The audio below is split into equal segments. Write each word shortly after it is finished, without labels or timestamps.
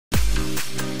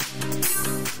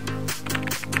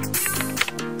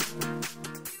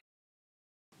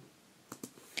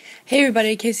Hey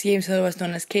everybody, Kayceedeegames, otherwise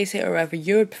known as Kaycee or whatever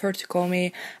you would prefer to call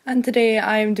me, and today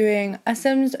I am doing a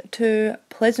Sims 2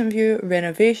 Pleasantview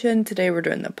renovation. Today we're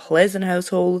doing the Pleasant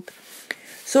household.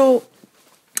 So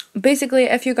basically,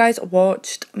 if you guys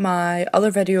watched my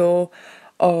other video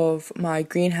of my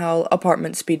Green Hill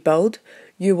apartment speed build,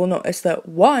 you will notice that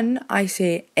one, I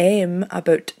say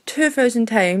about 2,000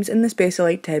 times in the space of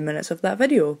like 10 minutes of that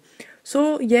video.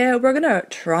 So yeah, we're gonna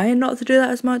try not to do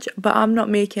that as much, but I'm not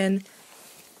making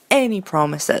any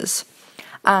promises.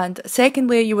 And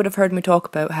secondly, you would have heard me talk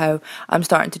about how I'm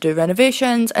starting to do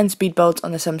renovations and speed builds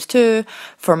on The Sims 2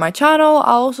 for my channel.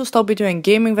 I'll also still be doing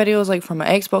gaming videos like for my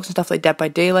Xbox and stuff like Dead by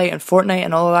Daylight and Fortnite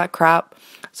and all of that crap.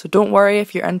 So don't worry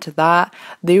if you're into that,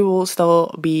 they will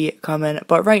still be coming.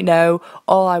 But right now,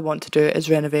 all I want to do is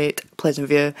renovate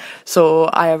Pleasantview. So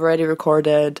I have already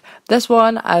recorded this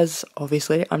one, as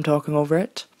obviously I'm talking over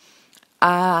it,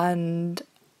 and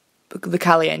the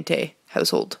Caliente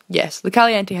household. Yes, the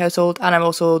Caliente household, and I'm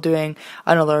also doing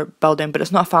another building, but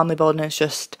it's not a family building, it's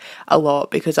just a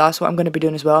lot, because that's what I'm going to be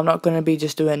doing as well. I'm not going to be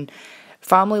just doing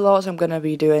family lots, I'm going to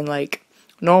be doing like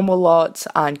normal lots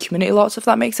and community lots, if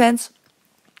that makes sense.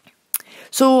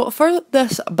 So for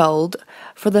this build,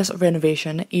 for this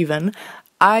renovation even,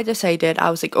 I decided, I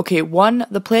was like, okay, one,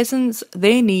 the Pleasants,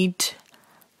 they need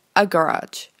a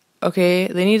garage. Okay,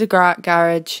 they need a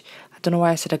garage. I don't know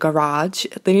why I said a garage.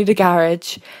 They need a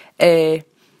garage,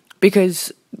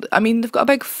 because I mean they've got a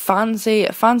big fancy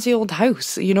old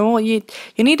house. You know, you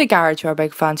need a garage for a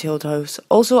big fancy old house.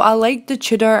 Also, I like the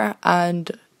Tudor. I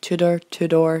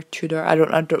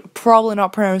don't probably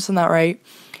not pronouncing that right.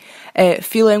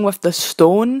 Feeling with the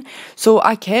stone, so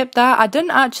I kept that. I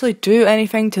didn't actually do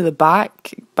anything to the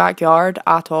backyard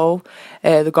at all.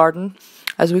 The garden,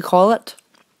 as we call it.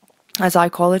 As I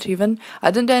call it even.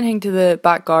 I didn't do anything to the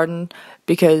back garden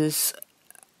because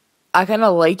I kind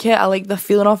of like it. I like the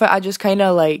feeling of it. I just kind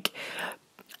of like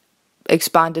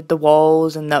expanded the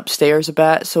walls and the upstairs a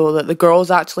bit so that the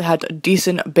girls actually had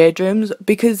decent bedrooms,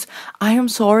 because I am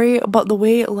sorry, but the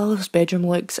way Lilith's bedroom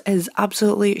looks is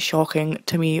absolutely shocking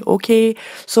to me, okay?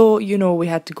 So, you know, we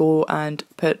had to go and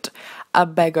put a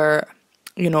bigger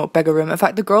room. In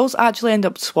fact, the girls actually end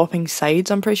up swapping sides,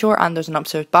 I'm pretty sure, and there's an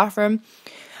upstairs bathroom.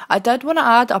 I did want to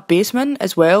add a basement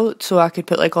as well, so I could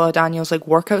put like all of Daniel's like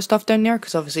workout stuff down there,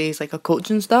 because obviously he's like a coach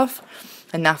and stuff,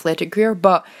 an athletic career,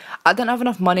 but I didn't have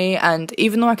enough money, and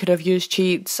even though I could have used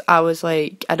cheats, I was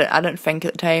like, I didn't think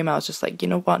at the time, I was just like, you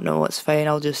know what, no, it's fine,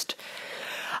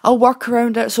 I'll work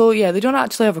around it. So yeah, they don't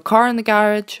actually have a car in the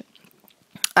garage,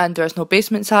 and there's no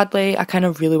basement, sadly. I kind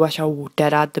of really wish I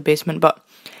did add the basement, but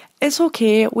it's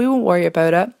okay, we won't worry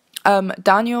about it.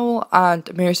 Daniel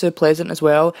and Mary Sue Pleasant as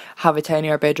well have a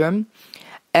tinier bedroom,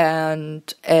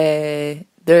 and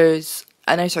there's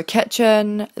a nicer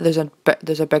kitchen, there's a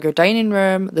bigger dining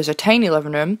room, there's a tiny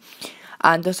living room,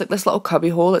 and there's like this little cubby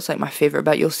hole. It's like my favourite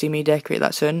bit. You'll see me decorate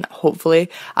that soon, hopefully.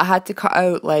 I had to cut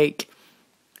out like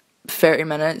 30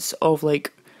 minutes of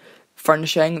like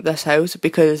furnishing this house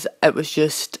because it was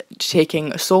just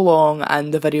taking so long,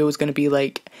 and the video was going to be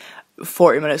like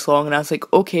 40 minutes long, and I was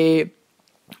like, okay,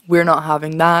 we're not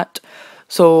having that.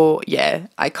 So yeah,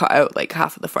 I cut out like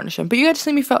half of the furnishing, but you get to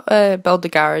see me build the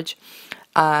garage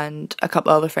and a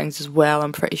couple other things as well,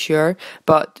 I'm pretty sure,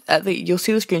 but you'll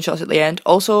see the screenshots at the end.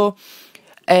 Also,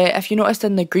 if you noticed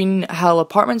in the Green Hill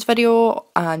Apartments video,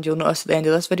 and you'll notice at the end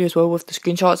of this video as well with the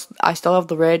screenshots, I still have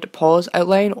the red pause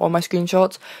outline on my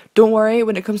screenshots. Don't worry,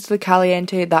 when it comes to the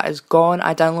Caliente, that is gone.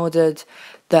 I downloaded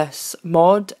this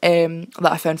mod that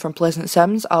I found from Pleasant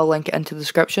Sims. I'll link it into the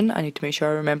description. I need to make sure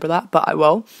I remember that, but I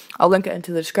will. I'll link it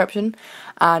into the description,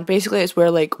 and basically it's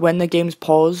where like when the game's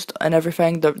paused and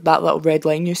everything, that little red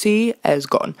line you see is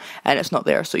gone and it's not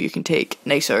there, so you can take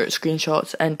nicer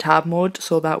screenshots in tab mode.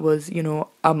 So that was, you know,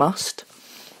 a must.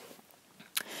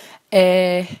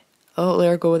 Oh,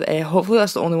 there I go with hopefully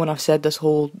that's the only one I've said this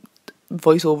whole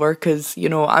voiceover, because you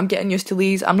know, I'm getting used to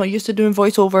these. I'm not used to doing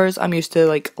voiceovers. I'm used to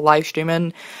like live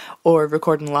streaming or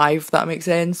recording live, if that makes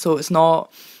sense. So it's not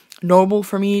normal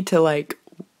for me to like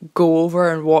go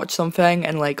over and watch something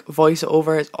and like voice it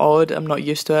over. It's odd. I'm not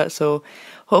used to it, so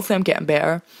hopefully I'm getting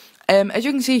better. As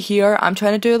you can see here, I'm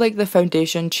trying to do like the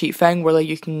foundation cheat thing where like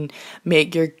you can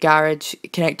make your garage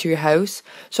connect to your house.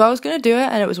 So I was gonna do it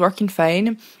and it was working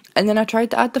fine. And then I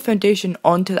tried to add the foundation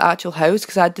onto the actual house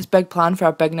because I had this big plan for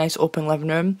a big nice open living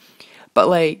room, but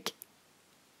like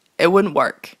it wouldn't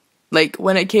work. Like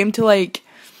when it came to like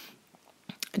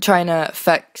trying to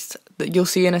fix that, you'll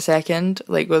see in a second,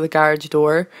 like with the garage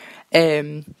door,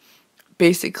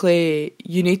 basically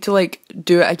you need to like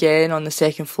do it again on the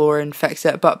second floor and fix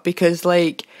it, but because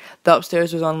like the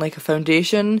upstairs was on like a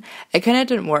foundation, it kind of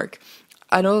didn't work.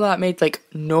 I know that made like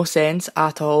no sense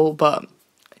at all, but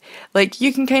like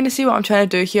you can kind of see what I'm trying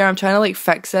to do here. I'm trying to like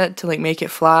fix it to like make it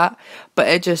flat, but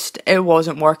it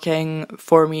wasn't working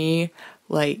for me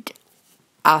like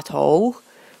at all.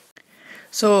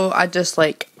 So I just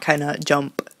like kind of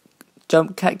jump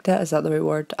kicked it. Is that the right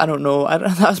word? I don't know.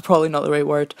 That's probably not the right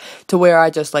word. To where I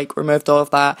just like removed all of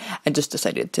that and just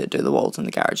decided to do the walls in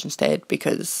the garage instead,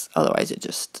 because otherwise it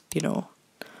just, you know,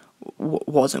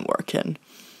 wasn't working.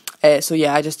 So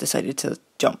yeah, I just decided to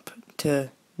jump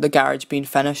to the garage being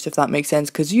finished, if that makes sense,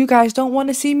 because you guys don't want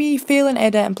to see me fail and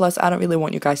edit, and plus I don't really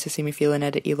want you guys to see me fail and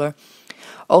edit either.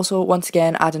 Also, once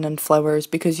again, adding in flowers,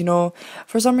 because, you know,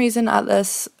 for some reason at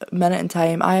this minute in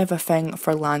time, I have a thing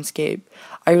for landscape.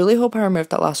 I really hope I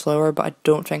removed that last flower, but I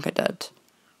don't think I did.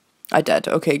 I did.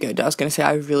 Okay, good. I was going to say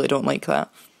I really don't like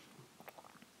that.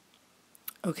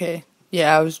 Okay.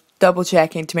 Yeah, I was double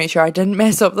checking to make sure I didn't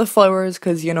mess up the flowers,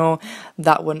 because, you know,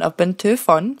 that wouldn't have been too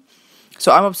fun.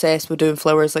 So I'm obsessed with doing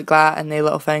flowers like that and they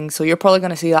little things. So you're probably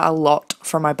going to see that a lot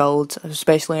for my builds,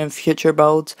 especially in future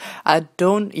builds. I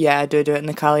do it in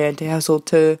the Caliente household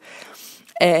too.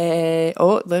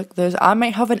 Oh, look, I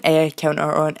might have an A counter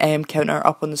or an M counter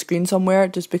up on the screen somewhere,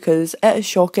 just because it is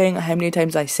shocking how many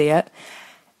times I say it.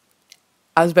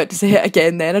 I was about to say it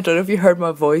again then. I don't know if you heard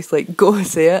my voice, like, go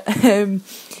say it.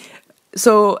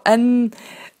 So in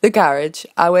the garage,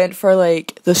 I went for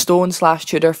like the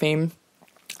stone/Tudor theme.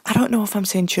 I don't know if I'm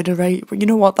saying Tudor right, but you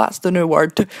know what, that's the new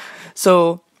word.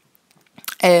 So,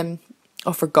 oh,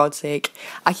 for God's sake,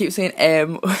 I keep saying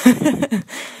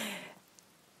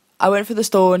I went for the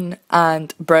stone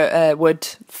and wood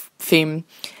theme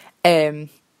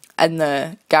in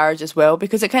the garage as well,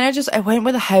 because it kind of just, it went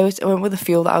with the house, it went with the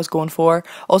feel that I was going for.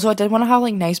 Also, I did want to have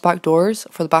like nice back doors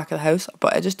for the back of the house,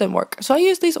 but it just didn't work. So I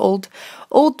used these old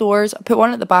doors. I put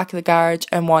one at the back of the garage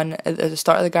and one at the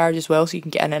start of the garage as well, so you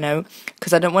can get in and out,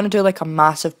 because I didn't want to do like a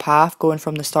massive path going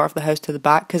from the start of the house to the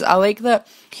back, because I like that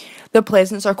the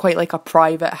Pleasants are quite like a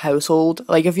private household.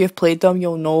 Like, if you've played them,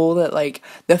 you'll know that like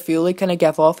the feel they kind of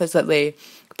give off is that they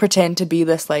pretend to be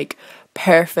this like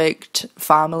perfect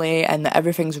family and that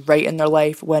everything's right in their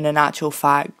life, when in actual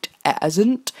fact it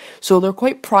isn't. So they're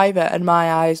quite private in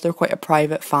my eyes. They're quite a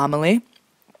private family.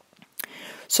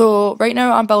 So right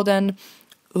now I'm building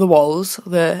the walls,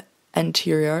 the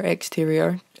interior,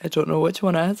 exterior, I don't know which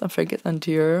one it is. I think it's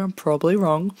interior, I'm probably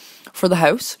wrong, for the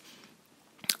house.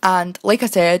 And like I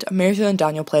said, Marshall and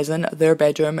Daniel Pleasant, their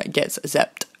bedroom gets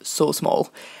zipped, so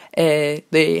small.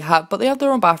 They have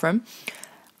their own bathroom,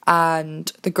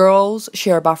 and the girls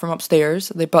share a bathroom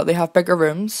upstairs. But they have bigger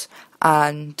rooms,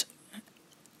 and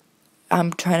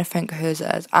I'm trying to think whose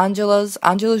it is.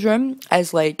 Angela's room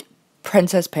is like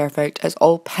princess perfect. It's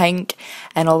all pink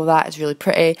and all of that. It's really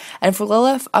pretty. And for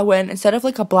Lilith, I went, instead of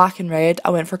like a black and red,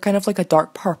 I went for kind of like a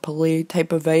dark purpley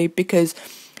type of vibe, because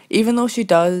even though she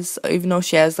is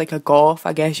like a goth,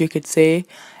 I guess you could say,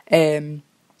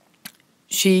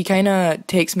 she kind of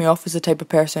takes me off as the type of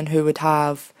person who would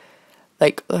have,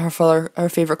 like, her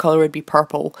favourite colour would be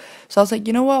purple. So I was like,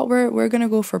 you know what, we're gonna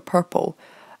go for purple.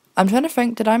 I'm trying to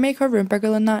think, did I make her room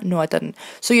bigger than that? No, I didn't.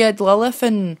 So yeah, Lilith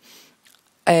and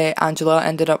Angela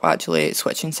ended up actually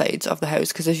switching sides of the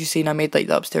house, because as you've seen, I made like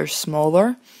the upstairs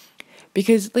smaller,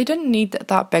 because they didn't need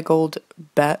that big old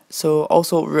bit. So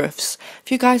also roofs.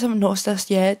 If you guys haven't noticed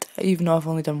this yet, even though I've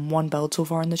only done one build so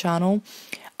far on the channel,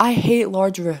 I hate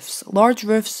large roofs. Large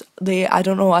roofs, I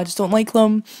don't know, I just don't like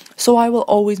them. So I will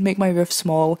always make my roof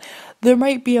small. There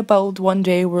might be a build one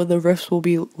day where the roofs will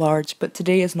be large, but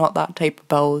today is not that type of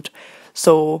build.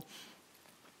 So,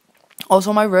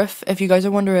 also my roof, if you guys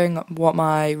are wondering what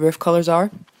my roof colours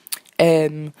are,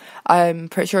 I'm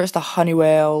pretty sure it's the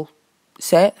Honeywell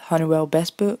set, Honeywell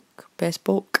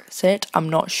bespoke set. I'm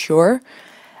not sure.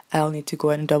 I'll need to go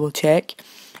in and double check.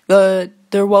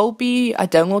 There will be a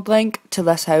download link to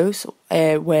this house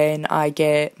when I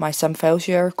get my sim file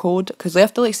share code, because they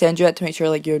have to like send you it to make sure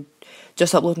like you're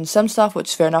just uploading sim stuff, which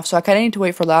is fair enough. So I kind of need to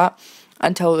wait for that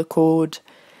until the code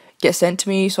gets sent to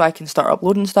me so I can start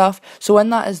uploading stuff. So when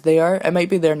that is there, it might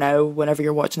be there now whenever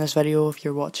you're watching this video, if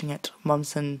you're watching it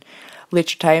months and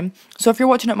later time. So if you're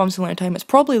watching it months and later time, it's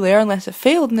probably there, unless it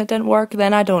failed and it didn't work,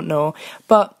 then I don't know.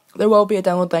 But there will be a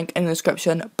download link in the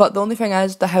description. But the only thing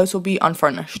is, the house will be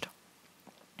unfurnished.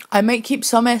 I might keep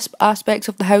some aspects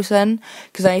of the house in,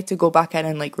 because I need to go back in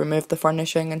and like remove the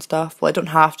furnishing and stuff. Well, I don't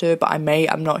have to, but I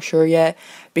might, I'm not sure yet,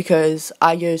 because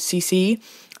I use CC,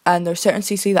 and there's certain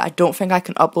CC that I don't think I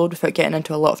can upload without getting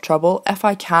into a lot of trouble. If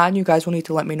I can, you guys will need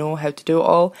to let me know how to do it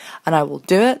all, and I will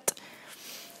do it.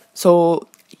 So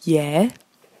yeah,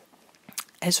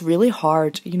 It's really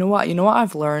hard. You know what? You know what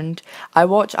I've learned? I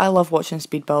love watching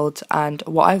speed builds, and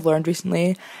what I've learned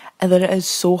recently is that it is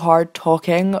so hard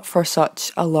talking for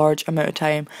such a large amount of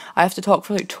time. I have to talk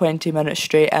for like 20 minutes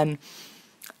straight, and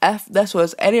if this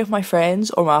was any of my friends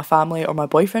or my family or my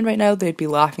boyfriend right now, they'd be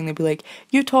laughing. They'd be like,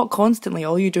 "You talk constantly,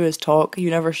 all you do is talk,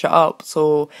 you never shut up,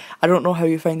 so I don't know how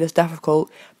you find this difficult."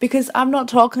 Because I'm not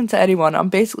talking to anyone, I'm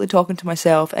basically talking to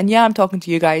myself. And yeah, I'm talking to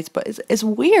you guys, but it's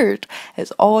weird,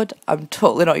 it's odd, I'm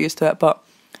totally not used to it, but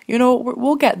you know,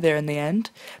 we'll get there in the end.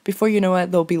 Before you know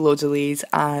it, there'll be loads of these,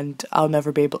 and I'll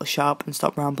never be able to shut up and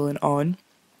stop rambling on.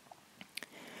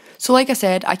 So like I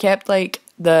said, I kept like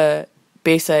the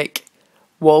basic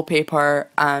wallpaper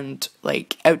and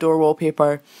like outdoor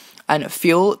wallpaper and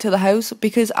feel to the house,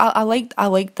 because I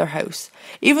liked their house.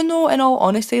 Even though, in all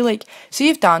honesty, like, see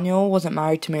if Daniel wasn't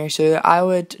married to Mary Sue, I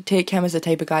would take him as the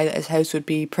type of guy that his house would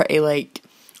be pretty like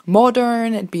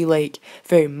modern, it'd be like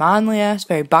very manly-esque,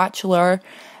 very bachelor.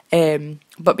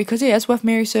 But because he is with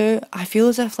Mary Sue, I feel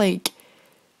as if like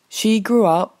she grew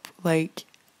up like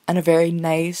in a very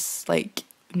nice, like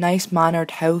nice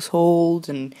mannered household,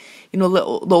 and you know,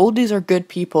 the oldies are good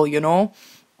people, you know.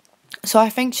 So I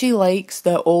think she likes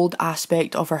the old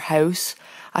aspect of her house.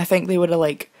 I think they would have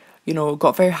like, you know,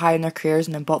 got very high in their careers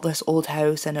and then bought this old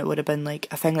house, and it would have been like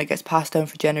a thing that gets passed down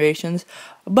for generations.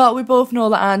 But we both know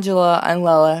that Angela and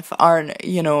Lilith aren't,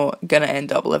 you know, gonna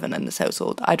end up living in this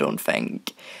household, I don't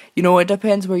think. You know, it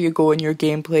depends where you go in your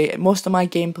gameplay. Most of my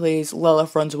gameplays,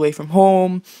 Lilith runs away from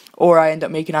home, or I end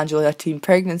up making Angela a teen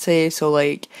pregnancy, so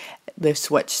like they've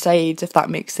switched sides, if that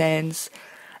makes sense.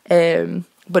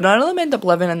 But none of them end up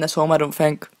living in this home, I don't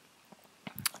think.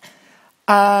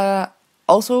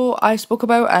 Also, I spoke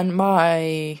about in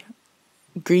my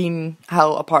Green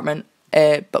Hill apartment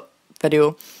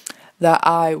video that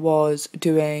I was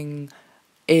doing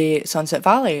a Sunset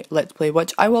Valley Let's Play,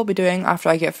 which I will be doing after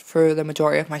I get through the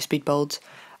majority of my speed builds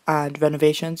and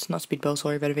renovations. Not speed builds,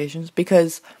 sorry, renovations.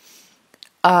 Because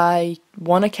I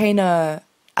want to kind of...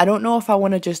 I don't know if I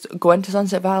want to just go into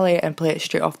Sunset Valley and play it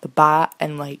straight off the bat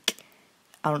and like...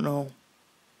 I don't know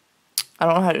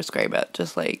how to describe it.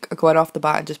 Just like going off the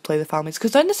bat and just play the families.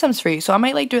 Because they're in The Sims 3, so I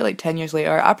might like do it like 10 years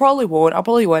later. I probably won't. I'll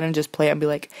probably go in and just play it and be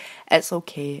like, it's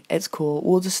okay, it's cool.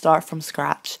 We'll just start from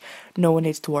scratch. No one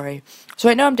needs to worry. So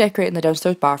right now I'm decorating the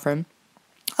downstairs bathroom.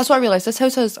 That's what I realised. This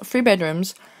house has 3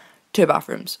 bedrooms, 2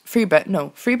 bathrooms. 3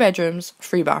 bedrooms,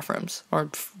 3 bathrooms. Or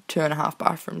 2.5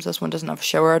 bathrooms. This one doesn't have a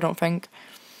shower, I don't think.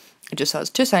 It just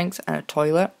has 2 sinks and a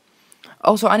toilet.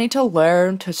 Also, I need to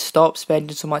learn to stop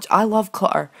spending so much. I love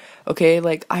clutter, okay?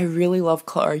 Like, I really love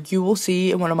clutter. You will see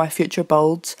in one of my future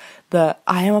builds that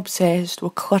I am obsessed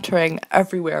with cluttering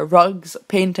everywhere. Rugs,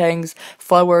 paintings,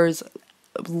 flowers,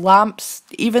 lamps,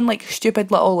 even like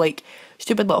stupid little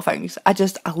things.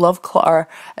 I love clutter.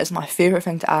 It's my favourite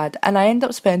thing to add. And I end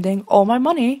up spending all my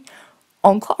money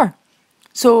on clutter.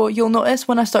 So you'll notice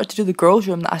when I start to do the girls'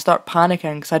 room that I start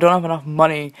panicking because I don't have enough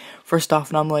money for stuff,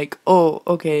 and I'm like, oh,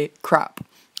 okay, crap.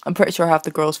 I'm pretty sure I have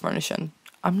the girls' furnishing.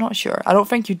 I'm not sure. I don't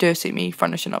think you do see me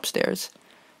furnishing upstairs.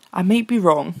 I might be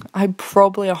wrong. I'm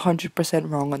probably 100%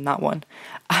 wrong on that one.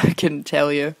 I couldn't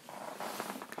tell you.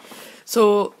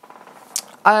 So,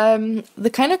 the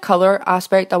kind of colour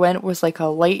aspect I went was like a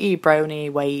lighty, browny,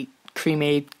 white,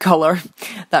 creamy colour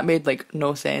that made like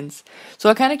no sense. So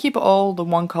I kind of keep it all the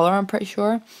one colour, I'm pretty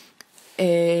sure.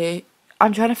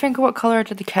 I'm trying to think of what colour I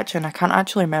did the kitchen. I can't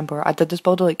actually remember. I did this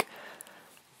build like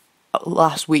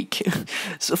last week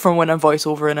so from when I'm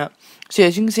voiceovering it. So yeah,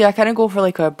 as you can see, I kind of go for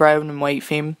like a brown and white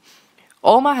theme.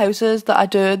 All my houses that I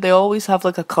do, they always have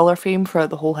like a colour theme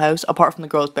throughout the whole house, apart from the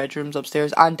girls' bedrooms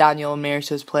upstairs and Daniel and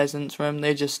Mary's Pleasant's room.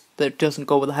 That doesn't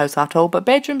go with the house at all. But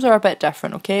bedrooms are a bit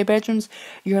different, okay? Bedrooms,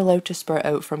 you're allowed to sprout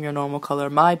out from your normal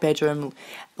colour. My bedroom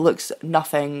looks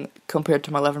nothing compared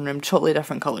to my living room, totally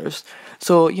different colours.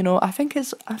 So, you know, I think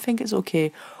it's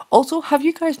okay. Also, have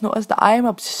you guys noticed that I am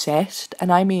obsessed,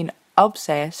 and I mean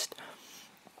obsessed,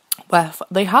 with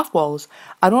the half walls?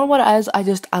 I don't know what it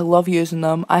is, I love using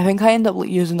them. I think I end up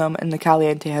using them in the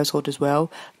Caliente household as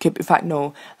well. In fact,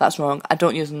 no, that's wrong. I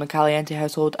don't use them in the Caliente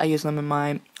household. I use them in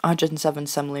my 107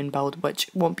 Simlane build, which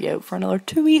won't be out for another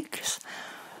 2 weeks.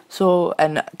 So,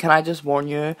 and can I just warn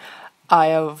you,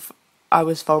 I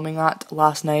was filming that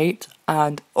last night,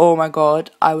 and oh my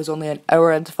god, I was only an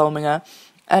hour into filming it,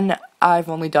 and I've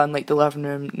only done like the living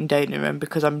room and dining room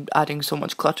because I'm adding so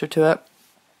much clutter to it.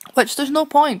 Which there's no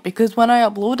point, because when I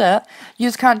upload it, you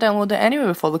just can't download it anyway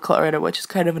with all the clutter in it, which is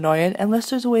kind of annoying, unless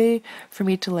there's a way for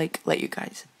me to like let you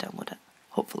guys download it.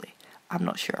 Hopefully. I'm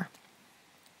not sure.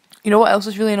 You know what else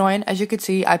is really annoying? As you can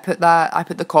see, I put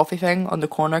the coffee thing on the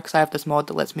corner because I have this mod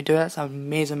that lets me do it. It's an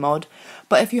amazing mod.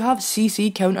 But if you have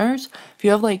CC counters, if you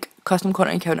have like custom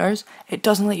content counters, it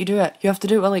doesn't let you do it. You have to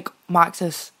do it with like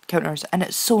Maxis counters, and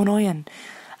it's so annoying.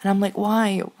 And I'm like,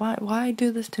 why? Why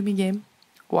do this to me, game?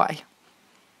 Why?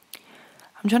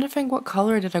 I'm trying to think, what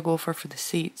colour did I go for the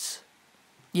seats?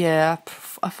 Yeah,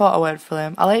 I thought I went for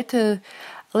them. I like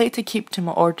to keep to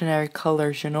my ordinary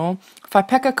colours, you know? If I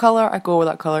pick a colour, I go with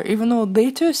that colour, even though they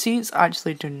two seats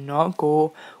actually do not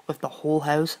go with the whole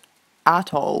house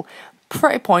at all.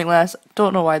 Pretty pointless,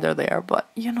 don't know why they're there,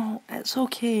 but you know, it's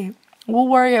okay. We'll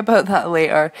worry about that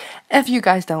later. If you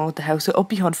guys download the house, it'll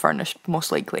be unfurnished,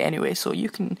 most likely anyway, so you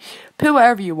can put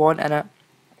whatever you want in it.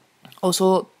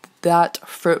 Also, that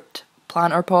fruit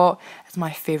planter pot is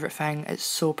my favourite thing. It's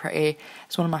so pretty.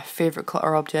 It's one of my favourite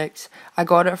clutter objects. I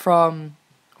got it from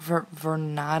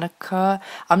Vernanica.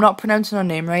 I'm not pronouncing her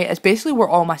name right. It's basically where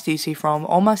all my CC from.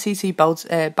 All my CC builds,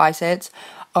 buy sets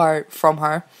are from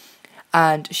her.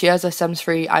 And she has a Sims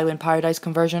 3 Island Paradise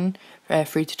conversion,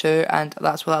 3 to 2, and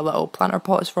that's where that little planter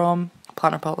pot is from.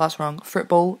 Planter pot, that's wrong. Fruit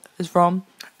bowl is from.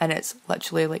 And it's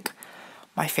literally like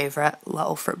my favourite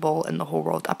little fruit bowl in the whole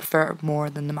world. I prefer it more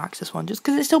than the Maxis one, just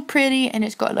because it's still pretty and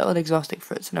it's got little exotic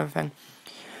fruits and everything.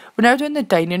 We're now doing the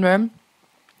dining room.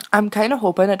 I'm kind of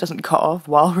hoping it doesn't cut off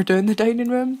while we're doing the dining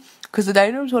room, because the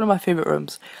dining room is one of my favourite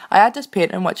rooms. I had this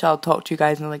painting, which I'll talk to you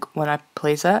guys in like when I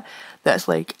place it, that's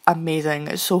like amazing.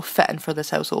 It's so fitting for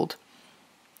this household.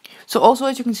 So also,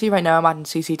 as you can see right now, I'm adding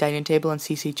CC dining table and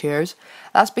CC chairs.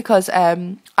 That's because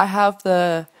I have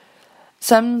the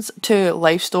Sims 2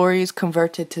 Life Stories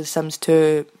converted to Sims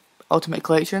 2 Ultimate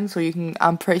Collection, so you can,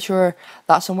 I'm pretty sure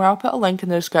that's somewhere. I'll put a link in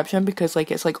the description, because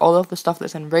like it's like all of the stuff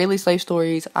that's in Rayleigh's Life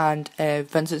Stories and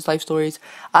Vincent's Life Stories.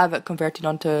 I have it converted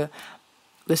onto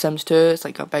The Sims 2. It's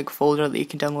like a big folder that you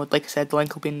can download. Like I said, the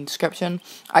link will be in the description.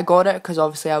 I got it because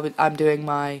obviously I'm doing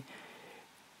my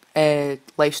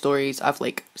life stories. I've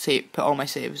like put all my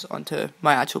saves onto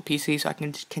my actual PC so I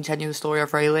can continue the story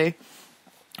of Rayleigh,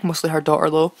 mostly her daughter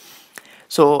though.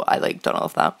 So I like done all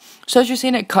of that. So as you're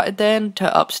seeing it cut then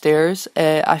to upstairs,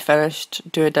 I finished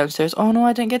doing it downstairs. Oh no,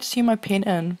 I didn't get to see my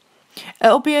painting.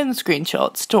 It'll be in the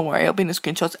screenshots, don't worry, it'll be in the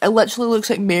screenshots. It literally looks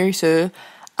like Mary Sue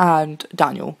and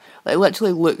Daniel. It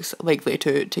literally looks like they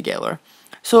two together.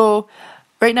 So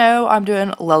right now I'm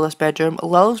doing Lilith's bedroom.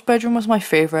 Lilith's bedroom was my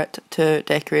favourite to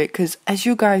decorate because, as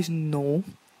you guys know,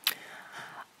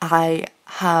 I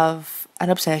have an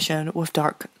obsession with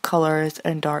dark colours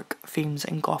and dark themes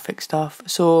and gothic stuff.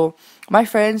 So my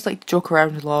friends like to joke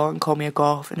around a lot and call me a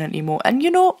goth and an emo. And you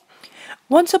know,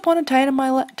 once upon a time in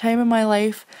my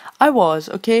life, I was,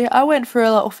 okay? I went through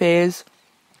a little phase.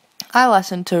 I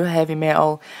listened to heavy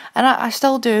metal, and I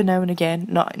still do now and again.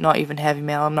 Not even heavy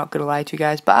metal, I'm not gonna lie to you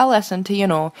guys, but I listen to, you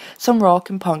know, some rock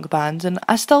and punk bands, and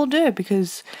I still do,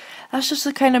 because that's just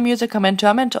the kind of music I'm into.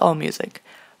 I'm into all music.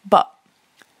 But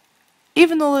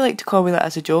even though they like to call me that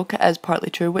as a joke, it is partly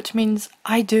true, which means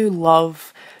I do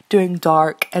love doing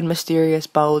dark and mysterious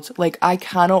builds. Like, I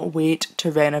cannot wait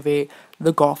to renovate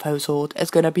the goth household.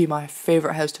 It's gonna be my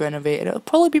favourite house to renovate, and it'll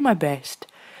probably be my best.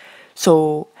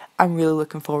 So I'm really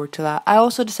looking forward to that. I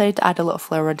also decided to add a little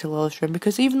flower into Lilith's room,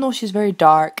 because even though she's very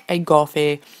dark and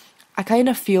gothy, I kind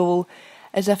of feel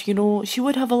as if, you know, she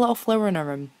would have a little flower in her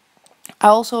room. I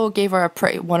also gave her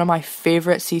one of my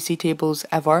favourite CC tables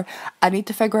ever. I need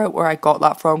to figure out where I got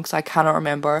that from because I cannot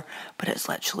remember, but it's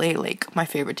literally like my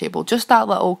favourite table. Just that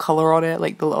little colour on it,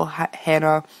 like the little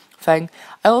henna thing.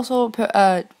 I also put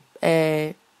a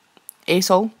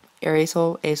ASOL,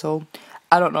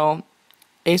 I don't know.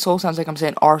 ASOL sounds like I'm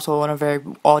saying arsehole in a very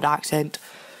odd accent.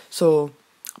 So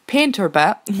painter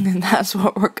bit, and that's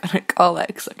what we're gonna call it,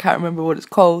 because I can't remember what it's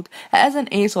called. It is an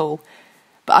ASOL,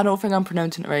 but I don't think I'm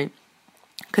pronouncing it right.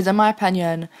 Because in my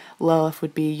opinion, Lilith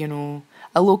would be, you know,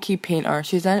 a low-key painter.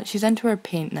 She's into her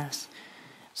paintness.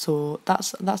 So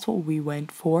that's what we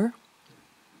went for.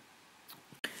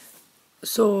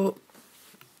 So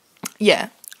yeah,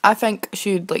 I think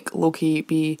she'd like low-key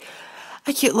be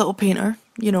a cute little painter.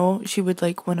 You know, she would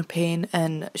like want to paint,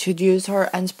 and she'd use her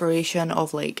inspiration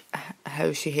of like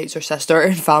how she hates her sister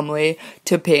and family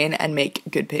to paint and make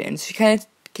good paintings. She kind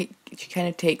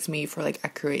of takes me for like a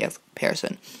creative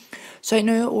person. So right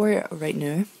now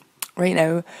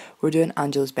we're doing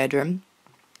Angela's bedroom,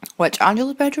 which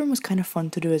Angela's bedroom was kind of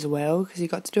fun to do as well, because you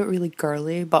got to do it really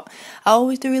girly. But I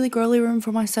always do really girly room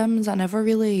for my Sims. I never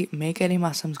really make any of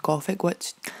my Sims gothic,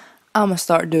 which I'm gonna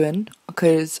start doing,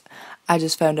 because I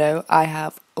just found out I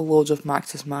have loads of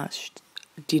Maxis Matched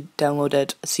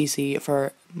downloaded CC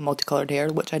for multicoloured hair,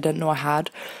 which I didn't know I had,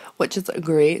 which is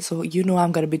great. So you know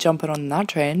I'm gonna be jumping on that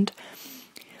trend.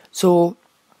 So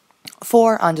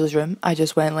for Angela's room, I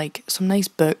just went like some nice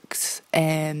books,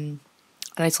 a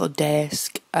nice little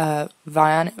desk,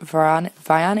 vanity,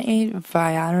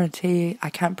 I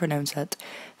can't pronounce it,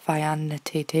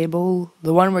 vanity table,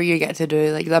 the one where you get to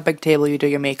do, like, that big table you do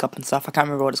your makeup and stuff. I can't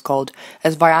remember what it's called.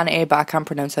 It's vanity, but I can't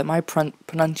pronounce it. My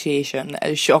pronunciation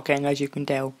is shocking, as you can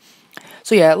tell.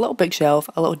 So yeah, a little big shelf,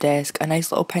 a little desk, a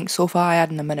nice little pink sofa I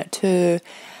had in a minute too,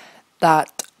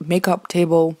 that makeup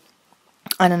table,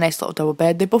 and a nice little double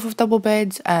bed. They both have double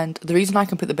beds, and the reason I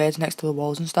can put the beds next to the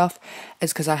walls and stuff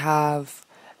is because I have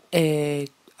a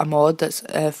mod that's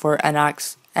for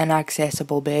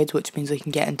inaccessible beds, which means they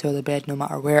can get into the bed no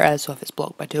matter where it is. So if it's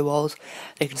blocked by 2 walls,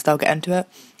 they can still get into it.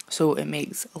 So it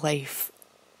makes life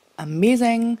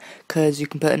amazing, because you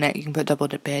can put a double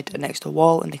bed next to a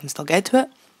wall and they can still get to it.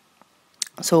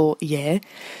 So yeah,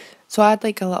 so I had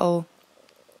like a little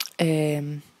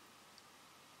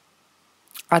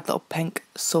pink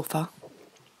sofa.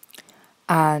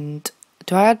 And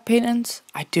do I add paintings?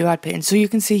 I do add paintings. So you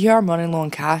can see here I'm running low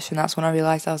on cash, and that's when I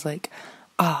realised, I was like,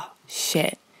 ah,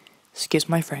 shit, excuse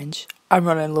my French, I'm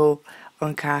running low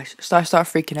on cash. So I start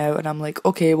freaking out, and I'm like,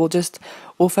 okay,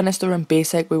 we'll finish the room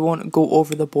basic, we won't go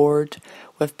over the board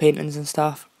with paintings and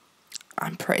stuff.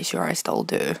 I'm pretty sure I still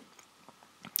do.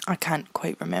 I can't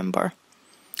quite remember.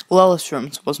 Lilith's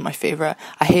room was my favourite.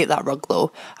 I hate that rug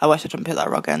though. I wish I didn't put that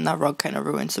rug in. That rug kind of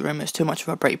ruins the room. It's too much of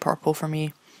a bright purple for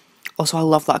me. Also, I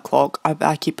love that clock.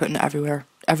 I keep putting it everywhere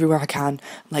I can.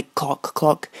 Like,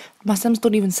 clock. My Sims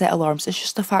don't even set alarms. It's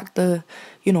just the fact that,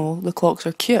 the clocks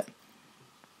are cute.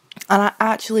 And I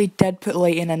actually did put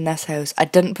lighting in this house. I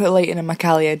didn't put lighting in my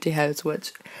Caliente house,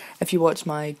 which, if you watch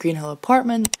my Green Hill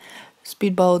apartment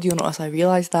speed build, you'll notice I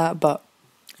realised that. But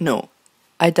no,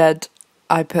 I did.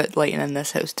 I put lighting in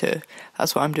this house too.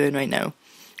 That's what I'm doing right now,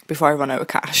 before I run out of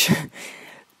cash.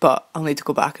 But I'll need to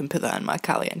go back and put that in my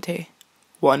Caliente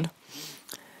one.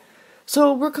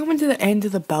 So we're coming to the end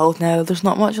of the build now. There's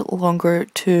not much longer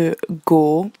to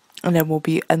go, and then we'll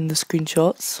be in the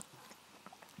screenshots.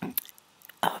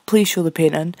 Please show the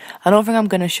painting. I don't think I'm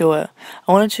going to show it.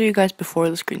 I want to show you guys before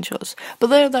the screenshots. But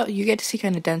there, that you get to see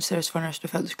kind of downstairs finished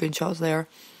without the screenshots there.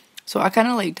 So I kind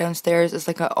of like downstairs. It's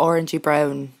like an orangey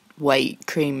brown, white,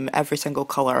 cream, every single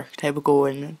colour type of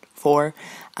going for.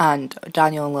 And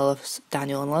Daniel and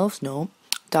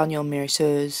Mary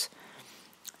Sue's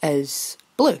is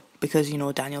blue, because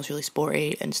Daniel's really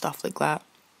sporty and stuff like that.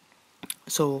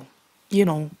 So he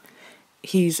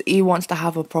wants to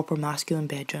have a proper masculine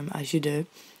bedroom, as you do.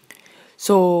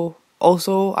 So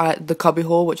also the cubby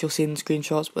hole, which you'll see in the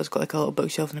screenshots, but it's got like a little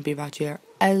bookshelf and a beanbag chair,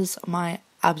 is my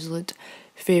absolute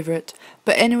favourite.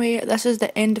 But anyway, this is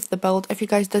the end of the build. If you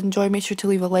guys did enjoy, make sure to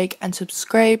leave a like and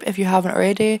subscribe if you haven't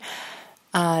already.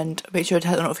 And make sure to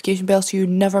hit the notification bell so you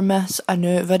never miss a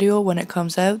new video when it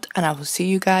comes out. And I will see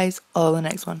you guys all in the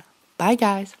next one. Bye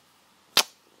guys.